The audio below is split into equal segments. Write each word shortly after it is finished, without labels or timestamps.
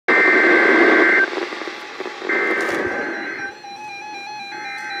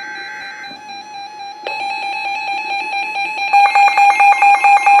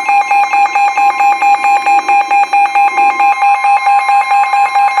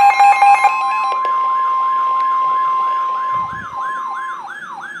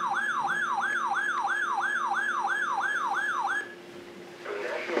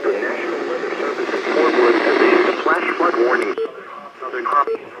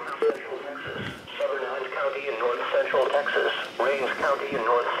Texas, Rains County in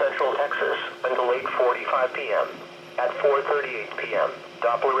north central Texas, until 8:45 p.m. At 4:38 p.m.,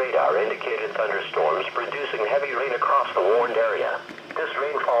 Doppler radar indicated thunderstorms producing heavy rain across the warned area. This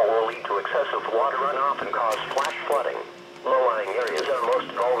rainfall will lead to excessive water runoff and cause flash flooding. Low-lying areas are most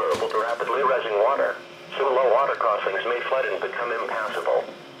vulnerable to rapidly rising water, so low water crossings may flood and become impassable.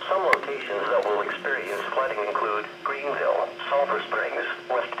 Some locations that will experience flooding include Greenville, Sulphur Springs,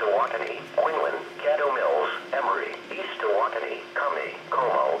 West Tawakoni, Quinlan, Caddo Mills, Emory, East Tawakoni, Cummie,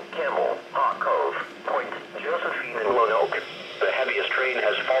 Como, Campbell, Hawk Cove, Point, Josephine, and Lone Oak. The heaviest rain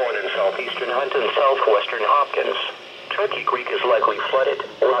has fallen in southeastern Hunt and southwestern Hopkins. Turkey Creek is likely flooded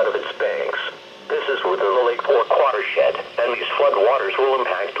or out of its banks. This is within the Lake Fork watershed, and these flood waters will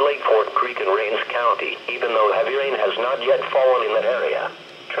impact Lake Fork Creek in Rains County, even though heavy rain has not yet fallen in that area.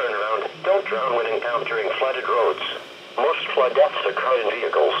 Turn around. Don't drown when encountering flooded roads. Most flood deaths occur in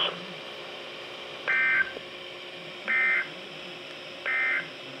vehicles.